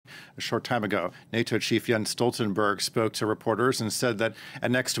a short time ago. NATO chief Jens Stoltenberg spoke to reporters and said that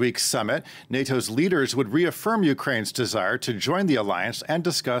at next week's summit, NATO's leaders would reaffirm Ukraine's desire to join the alliance and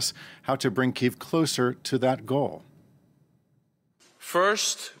discuss how to bring Kyiv closer to that goal.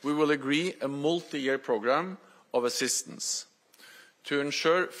 First, we will agree a multi-year program of assistance to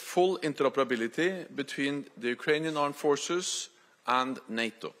ensure full interoperability between the Ukrainian armed forces and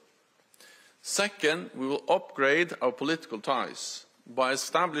NATO. Second, we will upgrade our political ties by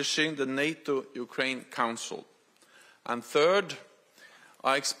establishing the NATO-Ukraine Council. And third,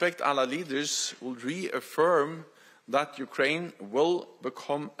 I expect allied leaders will reaffirm that Ukraine will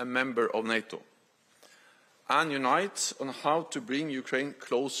become a member of NATO and unite on how to bring Ukraine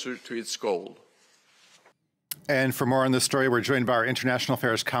closer to its goal. And for more on this story, we're joined by our international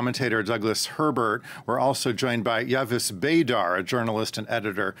affairs commentator, Douglas Herbert. We're also joined by Yavuz Baydar, a journalist and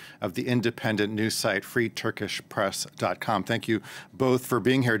editor of the independent news site freeturkishpress.com. Thank you both for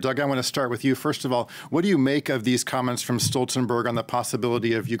being here. Doug, I want to start with you. First of all, what do you make of these comments from Stoltenberg on the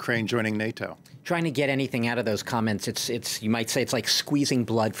possibility of Ukraine joining NATO? Trying to get anything out of those comments, it's you might say it's like squeezing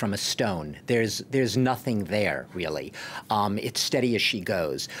blood from a stone. There's nothing there, really. It's steady as she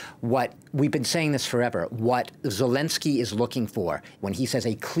goes. What we've been saying this forever, what Zelensky is looking for when he says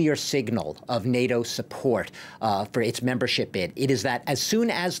a clear signal of NATO support for its membership bid, it is that as soon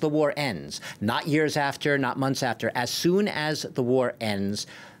as the war ends, not years after, not months after, as soon as the war ends,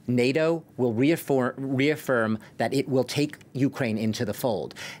 NATO will reaffirm that it will take Ukraine into the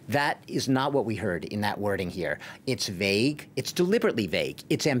fold. That is not what we heard in that wording here. It's vague. It's deliberately vague.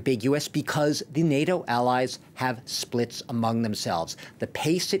 It's ambiguous because the NATO allies have splits among themselves, the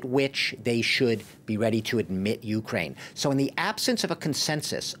pace at which they should be ready to admit Ukraine. So in the absence of a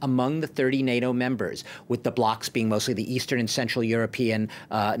consensus among the 30 NATO members, with the blocs being mostly the Eastern and Central European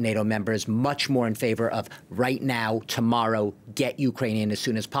NATO members, much more in favor of right now, tomorrow, get Ukraine in as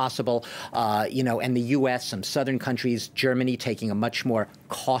soon as possible, and the U.S., some southern countries, Germany taking a much more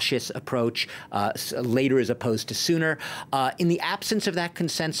cautious approach later as opposed to sooner. In the absence of that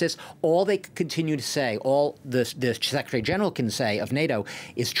consensus, all they can continue to say, all the Secretary General can say of NATO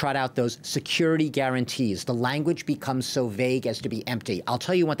is trot out those security guarantees. The language becomes so vague as to be empty. I'll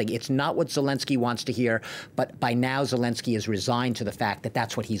tell you one thing, it's not what Zelensky wants to hear, but by now Zelensky is resigned to the fact that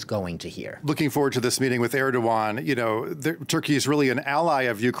that's what he's going to hear. Looking forward to this meeting with Erdogan. Turkey is really an ally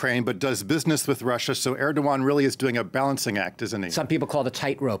of Ukraine, but does business with Russia, so Erdogan really is doing a balancing act, isn't he? Some people call the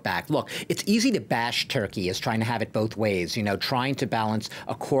tightrope act. Look, it's easy to bash Turkey as trying to have it both ways, trying to balance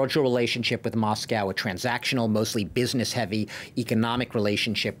a cordial relationship with Moscow, a transactional, mostly business-heavy economic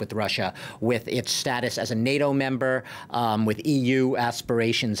relationship with Russia, with its status as a NATO member, with EU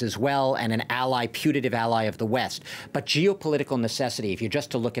aspirations as well, and an ally, putative ally of the West. But geopolitical necessity, if you're just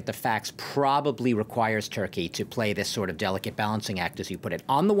to look at the facts, probably requires Turkey to play this sort of delicate balancing act, as you put it.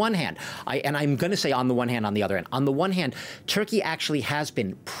 On the one hand, and I'm going to say on the one hand, on the other hand, on the one hand, Turkey actually has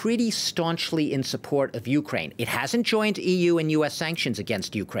been pretty staunchly in support of Ukraine. It hasn't joined EU and U.S. sanctions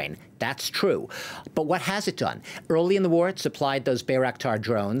against Ukraine. That's true. But what has it done? Early in the war, it supplied those Bayraktar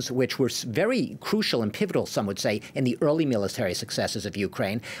drones, which were very crucial and pivotal, some would say, in the early military successes of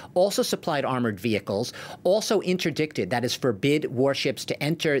Ukraine. Also supplied armored vehicles. Also interdicted, that is, forbid warships to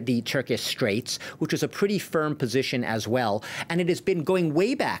enter the Turkish straits, which was a pretty firm position as well. And it has been going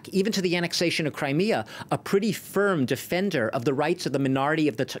way back, even to the annexation of Crimea, a pretty firm defender of the rights of the minority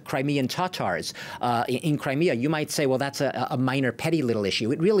of the Crimean Tatars in Crimea. You might say, well, that's a minor, petty little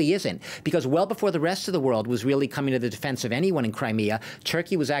issue. It really isn't. Because well before the rest of the world was really coming to the defense of anyone in Crimea,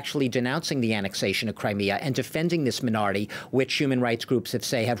 Turkey was actually denouncing the annexation of Crimea and defending this minority, which human rights groups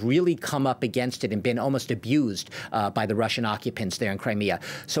have really come up against it and been almost abused by the Russian occupants there in Crimea.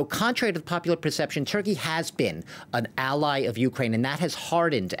 So contrary to the popular perception, Turkey has been an ally of Ukraine, and that has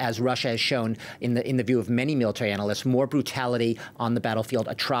hardened, as Russia has shown in the view of many military analysts, more brutality on the battlefield.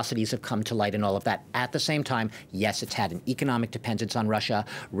 Atrocities have come to light and all of that. At the same time, yes, it's had an economic dependence on Russia.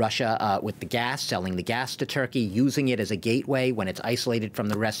 Russia, with the gas, selling the gas to Turkey, using it as a gateway when it's isolated from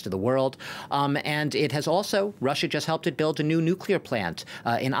the rest of the world. And it has also, Russia just helped it build a new nuclear plant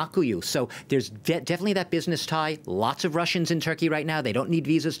in Akuyu. So there's definitely that business tie. Lots of Russians in Turkey right now. They don't need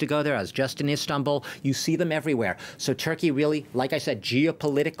visas to go there. I was just in Istanbul. You see them everywhere. So Turkey really, like I said,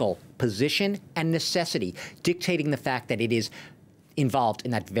 geopolitical position and necessity dictating the fact that it is involved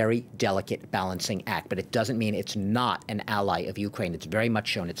in that very delicate balancing act. But it doesn't mean it's not an ally of Ukraine. It's very much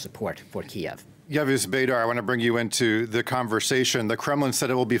shown its support for Kyiv. Yavuz Baydar, I want to bring you into the conversation. The Kremlin said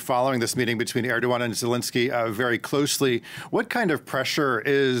it will be following this meeting between Erdogan and Zelensky very closely. What kind of pressure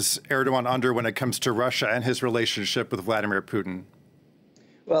is Erdogan under when it comes to Russia and his relationship with Vladimir Putin?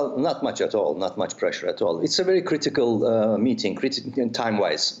 Well, not much at all, not much pressure at all. It's a very critical meeting,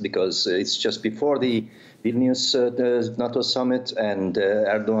 time-wise, because it's just before the Vilnius the NATO summit, and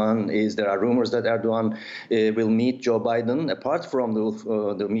there are rumors that Erdogan will meet Joe Biden, apart from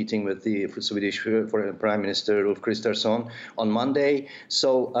the meeting with the Swedish Foreign Prime Minister Ulf Kristersson on Monday.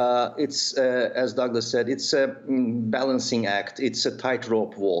 So it's, as Douglas said, it's a balancing act. It's a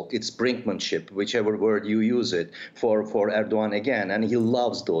tightrope walk. It's brinkmanship, whichever word you use it, for Erdogan again. And he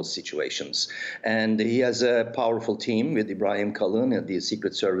loves those situations. And he has a powerful team with Ibrahim Kalın, the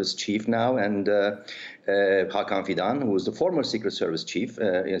Secret Service chief now, and Hakan Fidan, who is the former Secret Service chief,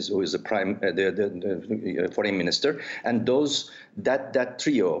 who is the foreign minister, and that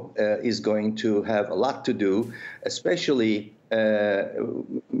trio is going to have a lot to do, especially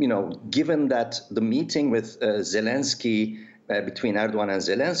given that the meeting with Zelensky. Between Erdogan and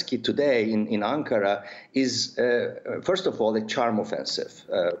Zelensky today in Ankara is, first of all, a charm offensive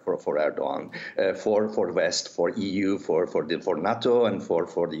for Erdogan, for West, for EU, for NATO, and for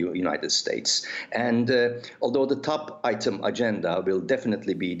the United States. And although the top item agenda will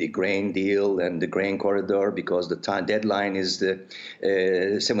definitely be the grain deal and the grain corridor, because the deadline is the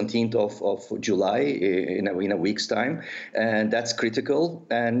 17th of July in a week's time, and that's critical.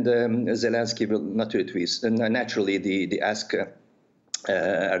 And Zelensky will naturally the ask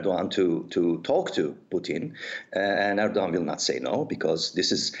Erdogan to talk to Putin, and Erdogan will not say no, because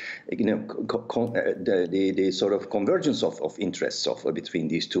this is the sort of convergence of interests between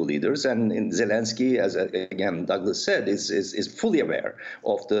these two leaders. And Zelensky, as again Douglas said, is fully aware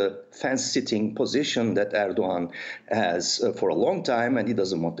of the fence-sitting position that Erdogan has for a long time, and he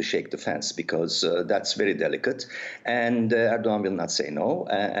doesn't want to shake the fence, because that's very delicate. And Erdogan will not say no,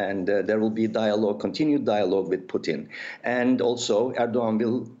 and there will be continued dialogue with Putin. And also Erdogan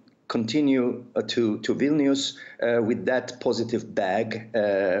will continue to Vilnius with that positive bag.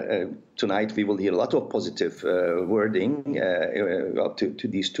 Tonight we will hear a lot of positive wording to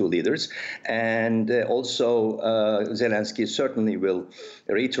these two leaders. And also Zelensky certainly will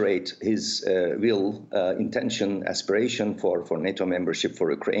reiterate his intention, aspiration for NATO membership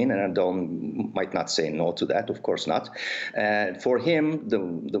for Ukraine, and Erdogan might not say no to that, of course not. For him,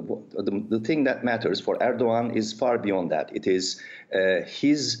 the thing that matters for Erdogan is far beyond that. It is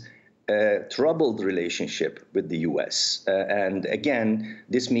his troubled relationship with the U.S. And again,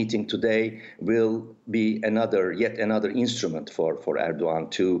 this meeting today will be yet another instrument for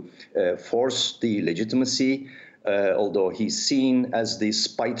Erdogan to force the legitimacy, although he's seen as the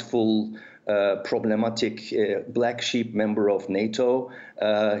spiteful, problematic black sheep member of NATO.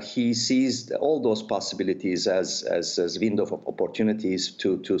 He sees all those possibilities as window of opportunities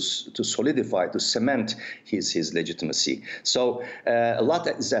to solidify, to cement his legitimacy. So a lot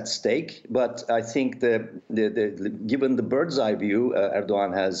is at stake, but I think given the bird's eye view,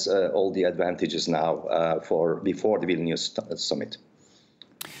 Erdogan has all the advantages now before the Vilnius summit.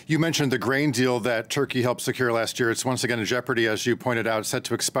 You mentioned the grain deal that Turkey helped secure last year. It's once again in jeopardy, as you pointed out, set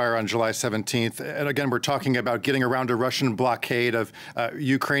to expire on July 17th. And again, we're talking about getting around a Russian blockade of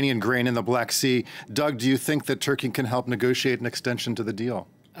Ukrainian grain in the Black Sea. Doug, do you think that Turkey can help negotiate an extension to the deal?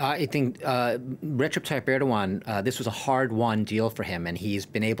 I think Recep Tayyip Erdogan, this was a hard-won deal for him, and he's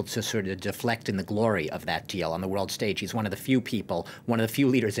been able to sort of deflect in the glory of that deal on the world stage. He's one of the few people, one of the few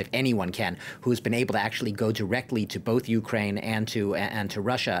leaders, if anyone can, who's been able to actually go directly to both Ukraine and to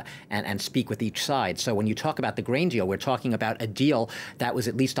Russia and speak with each side. So when you talk about the grain deal, we're talking about a deal that was,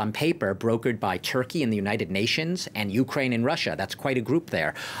 at least on paper, brokered by Turkey and the United Nations and Ukraine and Russia. That's quite a group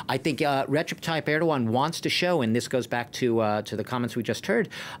there. I think Recep Tayyip Erdogan wants to show, and this goes back to the comments we just heard,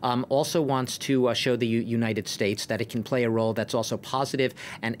 also wants to show the United States that it can play a role that's also positive,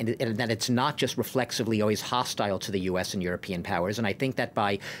 and that it's not just reflexively always hostile to the U.S. and European powers. And I think that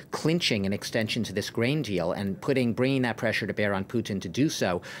by clinching an extension to this grain deal and bringing that pressure to bear on Putin to do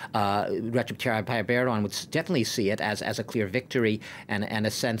so, Recep Tayyip Erdogan would definitely see it as a clear victory and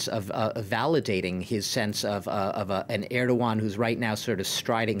a sense of validating his sense of an Erdogan who's right now sort of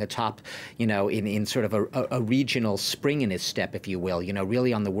striding atop, in sort of a regional spring in his step, if you will,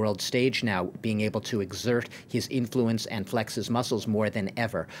 really on the world stage now, being able to exert his influence and flex his muscles more than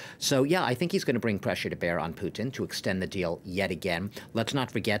ever. So, yeah, I think he's going to bring pressure to bear on Putin to extend the deal yet again. Let's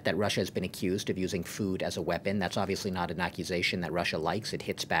not forget that Russia has been accused of using food as a weapon. That's obviously not an accusation that Russia likes. It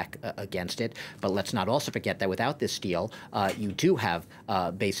hits back against it. But let's not also forget that without this deal, you do have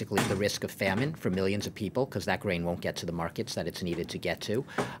basically the risk of famine for millions of people, because that grain won't get to the markets that it's needed to get to.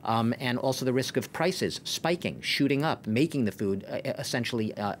 And also the risk of prices spiking, shooting up, making the food essentially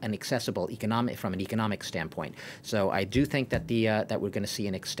easily and accessible from an economic standpoint. So I do think that that we're going to see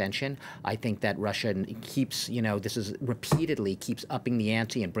an extension. I think that Russia keeps, this is repeatedly keeps upping the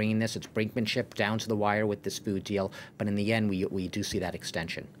ante and bringing its brinkmanship down to the wire with this food deal. But in the end, we do see that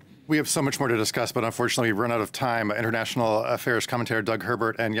extension. We have so much more to discuss, but unfortunately we've run out of time. International Affairs commentator Doug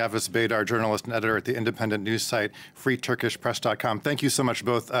Herbert and Yavuz Baydar, journalist and editor at the independent news site freeturkishpress.com. Thank you so much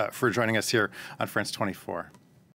both for joining us here on France 24.